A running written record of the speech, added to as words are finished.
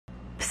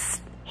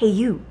Hey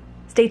you,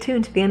 stay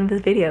tuned to the end of the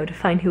video to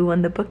find who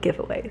won the book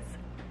giveaways.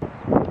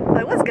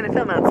 I was gonna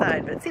film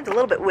outside, but it seems a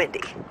little bit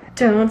windy.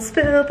 Don't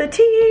spill the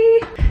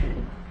tea!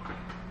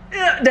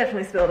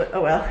 Definitely spilled it,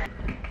 oh well.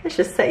 Let's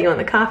just set you on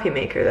the coffee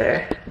maker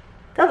there.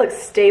 That looks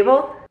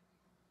stable.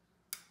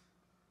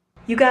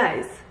 You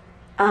guys,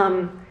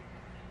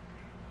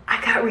 I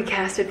got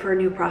recasted for a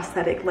new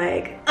prosthetic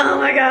leg. Oh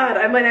my god,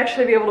 I might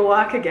actually be able to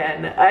walk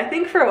again. I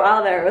think for a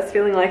while there I was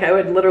feeling like I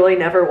would literally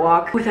never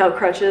walk without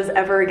crutches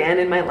ever again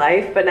in my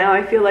life, but now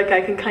I feel like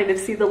I can kind of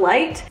see the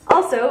light.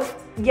 Also,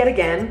 yet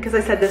again, because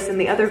I said this in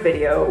the other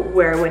video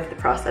where I went to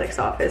the prosthetics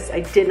office,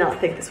 I did not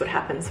think this would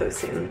happen so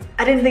soon.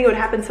 I didn't think it would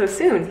happen so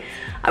soon.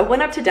 I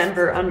went up to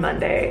Denver on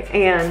Monday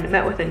and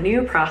met with a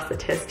new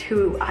prosthetist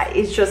who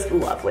is just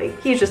lovely.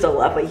 He's just a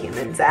lovely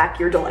human. Zach,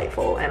 you're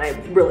delightful, and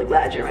I'm really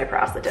glad you're my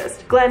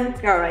prosthetist. Glenn,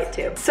 you're all right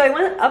too. So I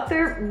went up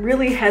there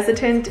really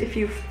hesitant. If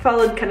you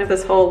followed kind of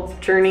this whole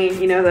journey,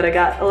 you know that I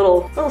got a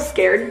little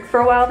scared for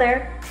a while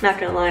there. Not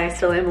gonna lie, I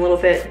still am a little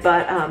bit,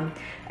 but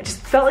I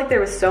just felt like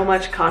there was so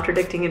much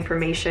contradicting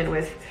information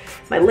with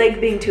my leg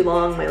being too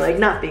long, my leg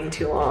not being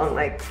too long,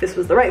 like this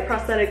was the right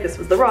prosthetic, this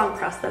was the wrong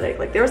prosthetic.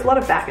 Like there was a lot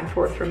of back and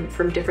forth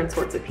from different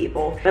sorts of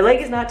people. My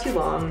leg is not too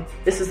long.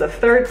 This is the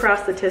third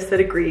prosthetist that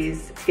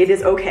agrees. It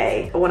is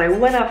okay. But when I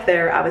went up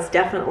there, I was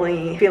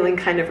definitely feeling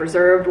kind of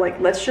reserved, like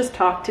let's just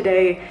talk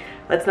today.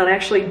 Let's not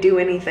actually do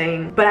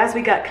anything. But as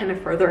we got kind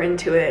of further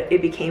into it, it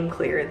became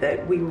clear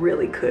that we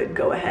really could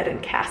go ahead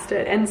and cast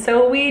it. And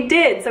so we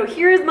did. So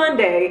here's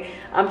Monday.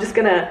 I'm just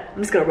gonna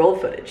roll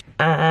footage.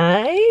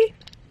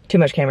 Too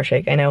much camera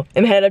shake, I know.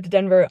 I'm headed up to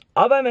Denver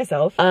all by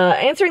myself.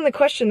 Answering the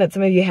question that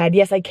some of you had,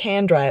 yes, I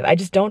can drive. I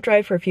just don't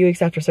drive for a few weeks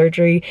after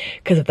surgery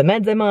because of the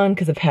meds I'm on,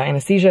 because of how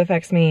anesthesia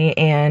affects me,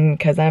 and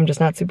because I'm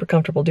just not super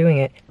comfortable doing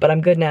it. But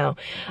I'm good now.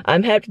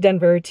 I'm headed up to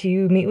Denver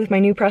to meet with my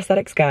new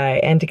prosthetics guy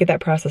and to get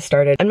that process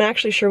started. I'm not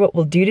actually sure what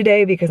we'll do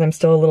today because I'm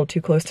still a little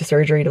too close to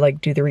surgery to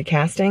like do the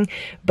recasting,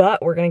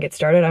 but we're gonna get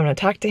started. I'm gonna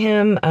talk to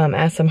him,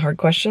 ask some hard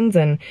questions,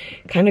 and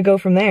kind of go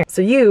from there.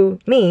 So you,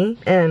 me,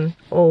 and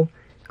old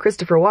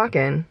Christopher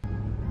Walken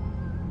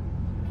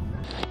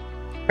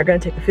are gonna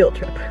take a field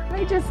trip.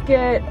 I just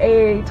get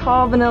a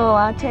tall vanilla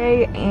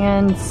latte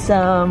and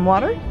some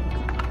water.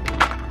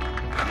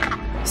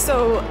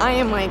 So I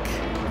am like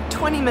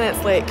 20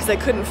 minutes late because I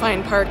couldn't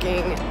find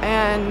parking,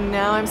 and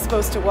now I'm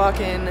supposed to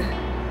walk in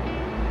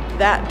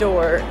that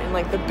door in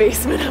like the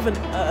basement of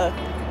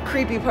a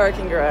creepy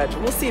parking garage.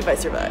 We'll see if I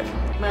survive.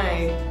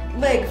 My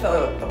leg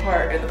fell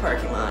apart in the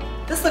parking lot.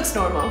 This looks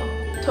normal.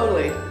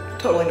 Totally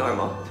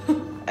normal.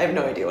 I have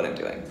no idea what I'm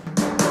doing.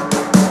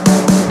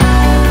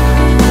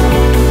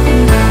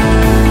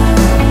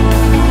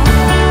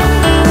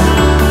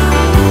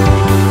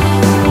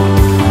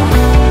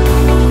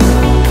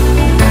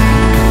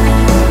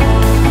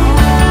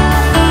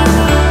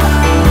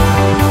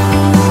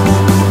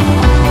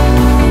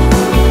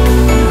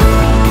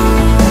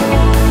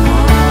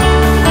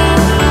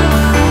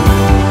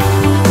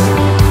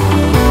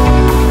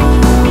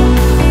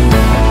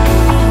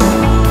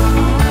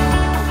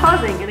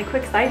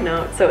 Side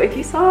note, so if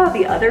you saw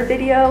the other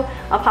video,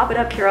 I'll pop it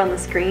up here on the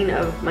screen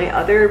of my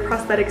other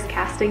prosthetics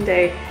casting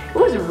day. It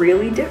was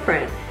really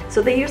different.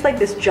 So they used like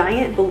this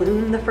giant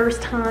balloon the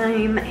first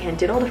time and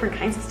did all different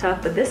kinds of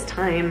stuff, but this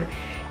time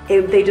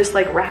they just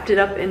like wrapped it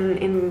up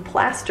in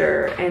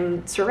plaster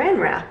and saran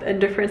wrap and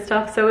different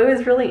stuff. So it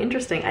was really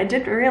interesting. I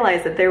didn't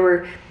realize that there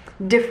were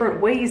different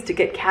ways to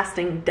get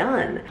casting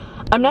done.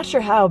 I'm not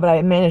sure how, but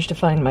I managed to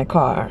find my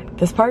car.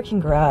 This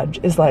parking garage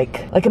is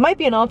like it might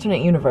be an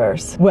alternate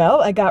universe.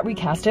 Well, I got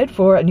recasted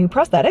for a new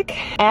prosthetic.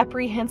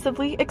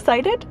 Apprehensively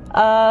excited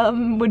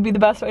would be the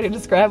best way to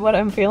describe what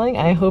I'm feeling.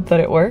 I hope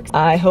that it works.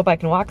 I hope I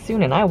can walk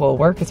soon, and I will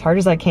work as hard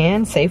as I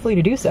can safely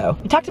to do so.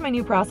 I talked to my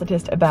new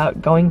prosthetist about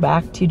going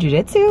back to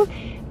jiu-jitsu,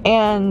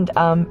 and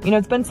you know,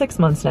 it's been 6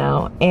 months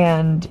now,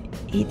 and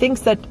he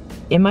thinks that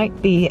it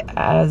might be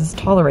as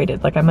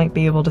tolerated. Like I might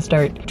be able to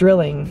start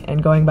drilling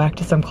and going back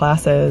to some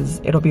classes.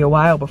 It'll be a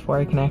while before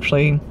I can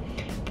actually,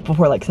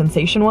 before like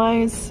sensation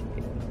wise,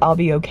 I'll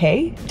be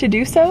okay to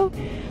do so.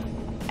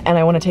 And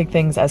I want to take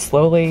things as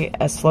slowly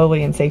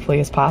and safely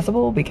as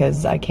possible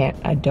because I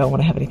don't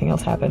want to have anything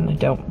else happen. I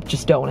don't want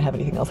to have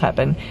anything else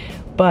happen.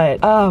 But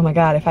oh my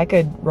god, if I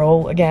could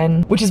roll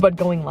again, which is what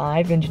going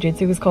live in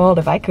jiu-jitsu is called,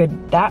 if I could,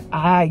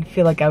 I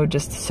feel like I would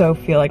just so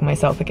feel like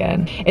myself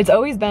again. It's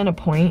always been a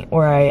point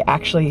where I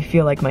actually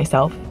feel like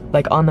myself,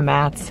 like on the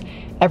mats.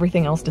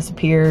 Everything else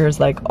disappears,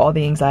 like all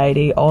the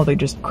anxiety, all the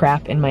just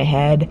crap in my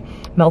head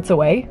melts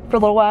away for a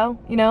little while,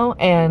 you know?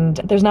 And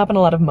there's not been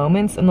a lot of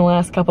moments in the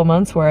last couple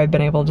months where I've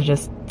been able to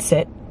just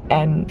sit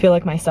and feel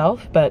like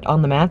myself, but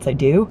on the mats I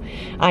do.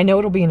 I know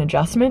it'll be an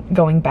adjustment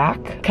going back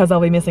because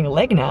I'll be missing a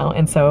leg now,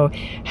 and so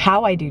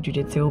how I do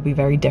jiu-jitsu will be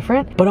very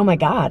different. But oh my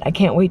god, I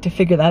can't wait to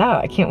figure that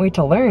out. I can't wait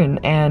to learn,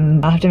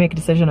 and I'll have to make a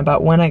decision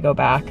about when I go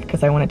back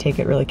because I want to take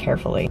it really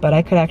carefully. But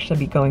I could actually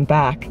be going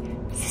back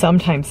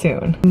sometime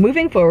soon.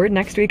 Moving forward,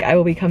 next week I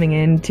will be coming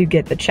in to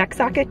get the check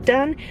socket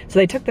done. So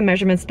they took the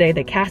measurements today,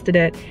 they casted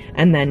it,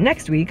 and then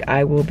next week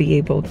I will be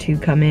able to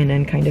come in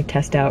and kind of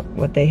test out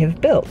what they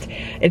have built.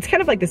 It's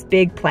kind of like this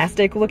big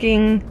plastic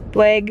looking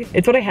leg.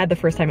 It's what I had the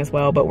first time as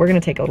well, but we're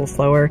gonna take it a little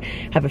slower,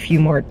 have a few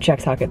more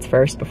check sockets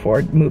first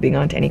before moving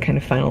on to any kind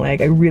of final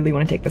leg. I really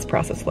wanna take this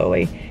process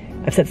slowly.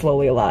 I've said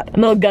slowly a lot.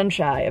 I'm a little gun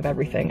shy of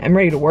everything. I'm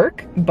ready to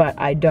work, but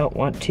I don't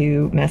want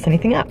to mess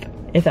anything up,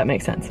 if that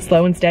makes sense.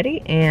 Slow and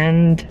steady,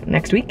 and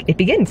next week it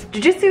begins.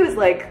 Jiu-jitsu is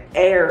like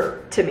air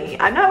to me.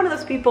 I'm not one of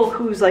those people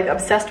who's like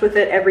obsessed with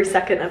it every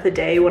second of the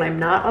day when I'm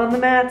not on the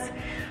mats.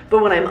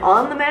 But when I'm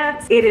on the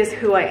mats, it is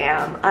who I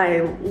am.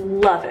 I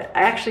love it.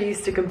 I actually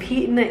used to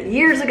compete in it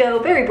years ago,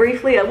 very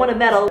briefly. I won a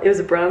medal. It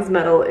was a bronze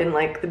medal in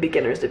like the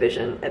beginners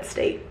division at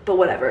state, but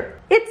whatever.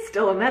 It's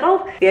still a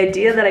medal. The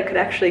idea that I could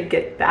actually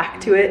get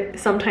back to it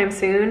sometime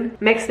soon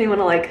makes me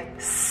wanna like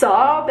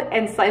sob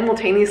and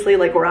simultaneously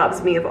like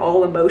robs me of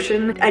all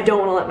emotion. I don't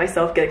wanna let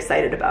myself get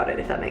excited about it,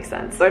 if that makes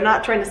sense. So I'm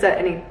not trying to set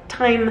any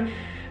time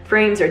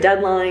frames or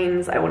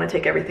deadlines. I want to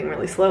take everything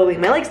really slowly.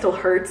 My leg still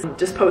hurts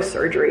just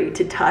post-surgery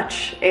to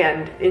touch,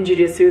 and in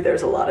jiu-jitsu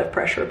there's a lot of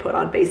pressure put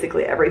on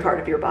basically every part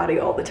of your body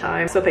all the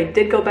time. So if I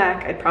did go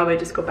back, I'd probably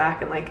just go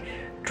back and like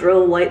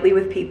drill lightly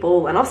with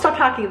people, and I'll stop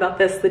talking about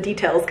the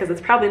details, because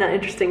it's probably not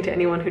interesting to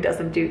anyone who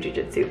doesn't do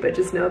jiu-jitsu, but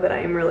just know that I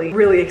am really,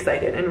 really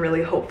excited and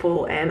really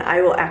hopeful, and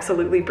I will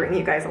absolutely bring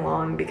you guys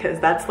along, because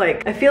that's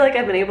like, I feel like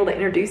I've been able to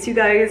introduce you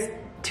guys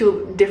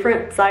to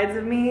different sides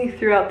of me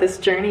throughout this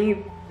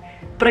journey.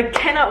 But I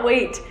cannot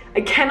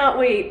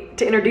wait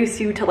to introduce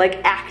you to like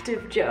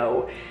active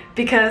Joe,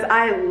 because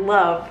I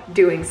love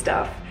doing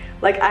stuff.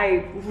 Like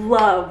I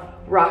love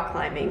rock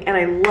climbing, and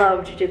I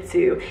love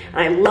jiu-jitsu, and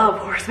I love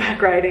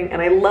horseback riding,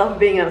 and I love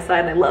being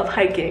outside, and I love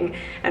hiking,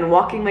 and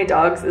walking my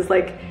dogs is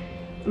like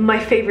my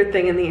favorite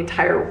thing in the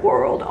entire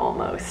world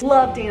almost.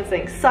 Love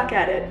dancing, suck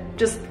at it,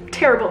 just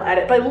terrible at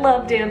it, but I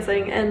love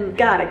dancing, and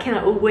God, I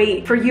cannot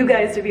wait for you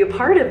guys to be a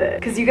part of it,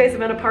 because you guys have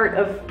been a part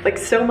of like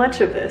so much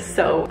of this.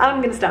 So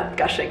I'm gonna stop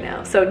gushing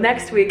now. So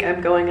next week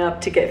I'm going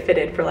up to get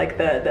fitted for like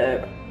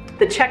the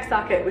check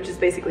socket, which is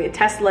basically a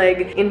test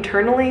leg.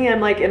 Internally,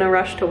 I'm like in a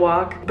rush to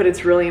walk, but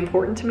it's really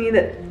important to me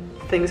that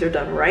things are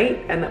done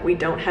right and that we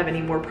don't have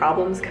any more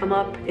problems come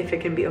up if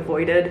it can be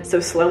avoided. So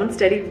slow and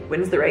steady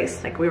wins the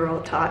race, like we were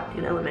all taught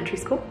in elementary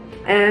school.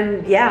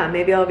 And yeah,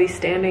 maybe I'll be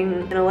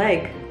standing in a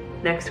leg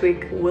next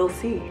week. We'll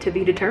see, to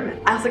be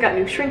determined. I also got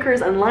new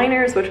shrinkers and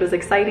liners, which was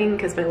exciting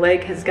because my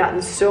leg has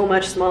gotten so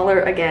much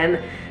smaller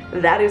again.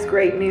 That is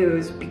great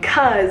news,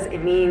 because it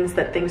means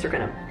that things are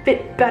gonna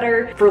fit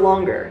better for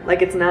longer.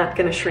 Like it's not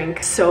gonna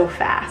shrink so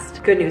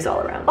fast. Good news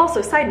all around.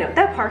 Also, side note,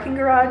 that parking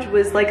garage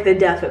was like the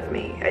death of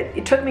me.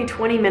 It took me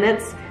 20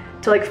 minutes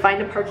to like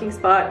find a parking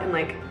spot, and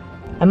like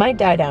I might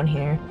die down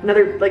here.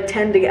 Another like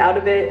 10 to get out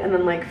of it, and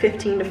then like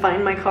 15 to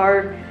find my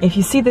car. If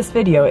you see this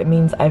video, it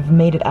means I've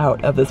made it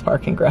out of this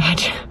parking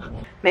garage.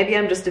 Maybe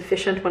I'm just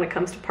efficient when it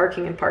comes to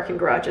parking in parking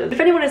garages. If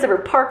anyone has ever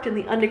parked in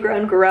the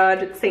underground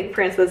garage at St.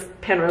 Francis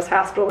Penrose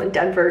Hospital in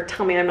Denver,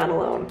 tell me I'm not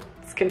alone.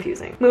 It's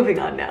confusing. Moving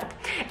on now.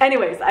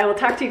 Anyways, I will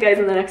talk to you guys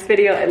in the next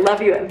video. I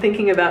love you, I'm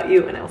thinking about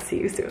you, and I'll see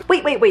you soon.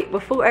 Wait,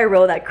 before I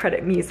roll that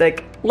credit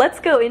music, let's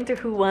go into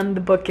who won the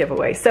book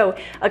giveaway. So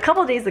a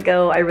couple days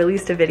ago, I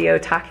released a video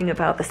talking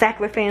about the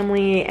Sackler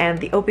family and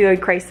the opioid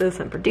crisis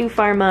and Purdue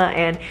Pharma,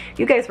 and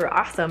you guys were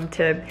awesome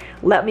to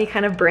let me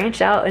kind of branch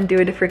out and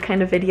do a different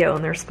kind of video,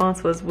 and the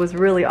response was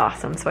really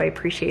awesome, so I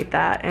appreciate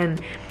that.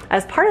 And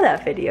as part of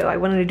that video, I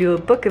wanted to do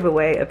a book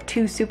giveaway of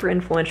 2 super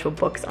influential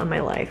books on my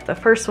life. The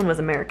first one was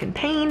American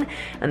Pain,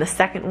 and the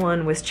second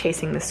one was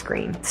Chasing the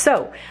Scream.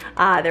 So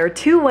there are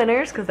 2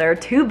 winners, because there are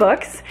 2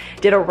 books.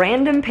 Did a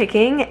random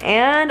picking,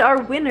 and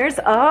our winners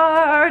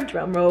are,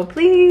 drumroll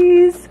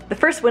please. The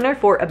first winner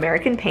for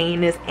American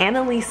Pain is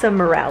Annalisa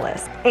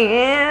Morales,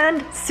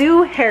 and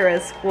Sue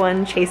Harris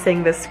won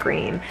Chasing the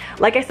Scream.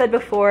 Like I said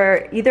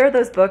before, either of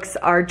those books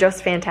are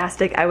just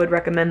fantastic. I would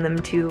recommend them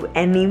to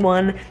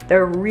anyone.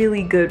 They're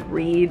really good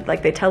read,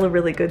 like they tell a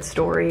really good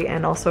story,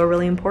 and also a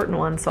really important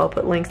one, so I'll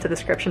put links to the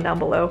description down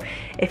below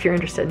if you're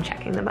interested in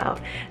checking them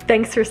out.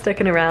 Thanks for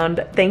sticking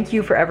around. Thank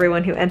you for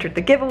everyone who entered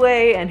the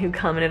giveaway and who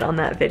commented on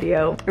that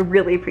video. I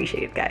really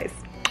appreciate it, guys.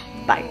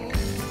 Bye.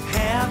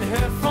 Have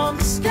heard from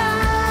the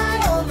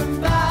sky all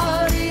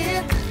about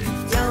it.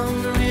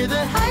 Down the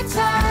river, high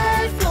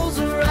tide flows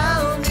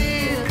around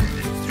it.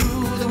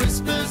 Through the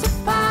whispers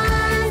of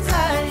pines,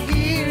 I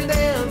hear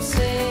them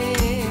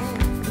sing.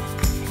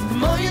 The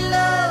more you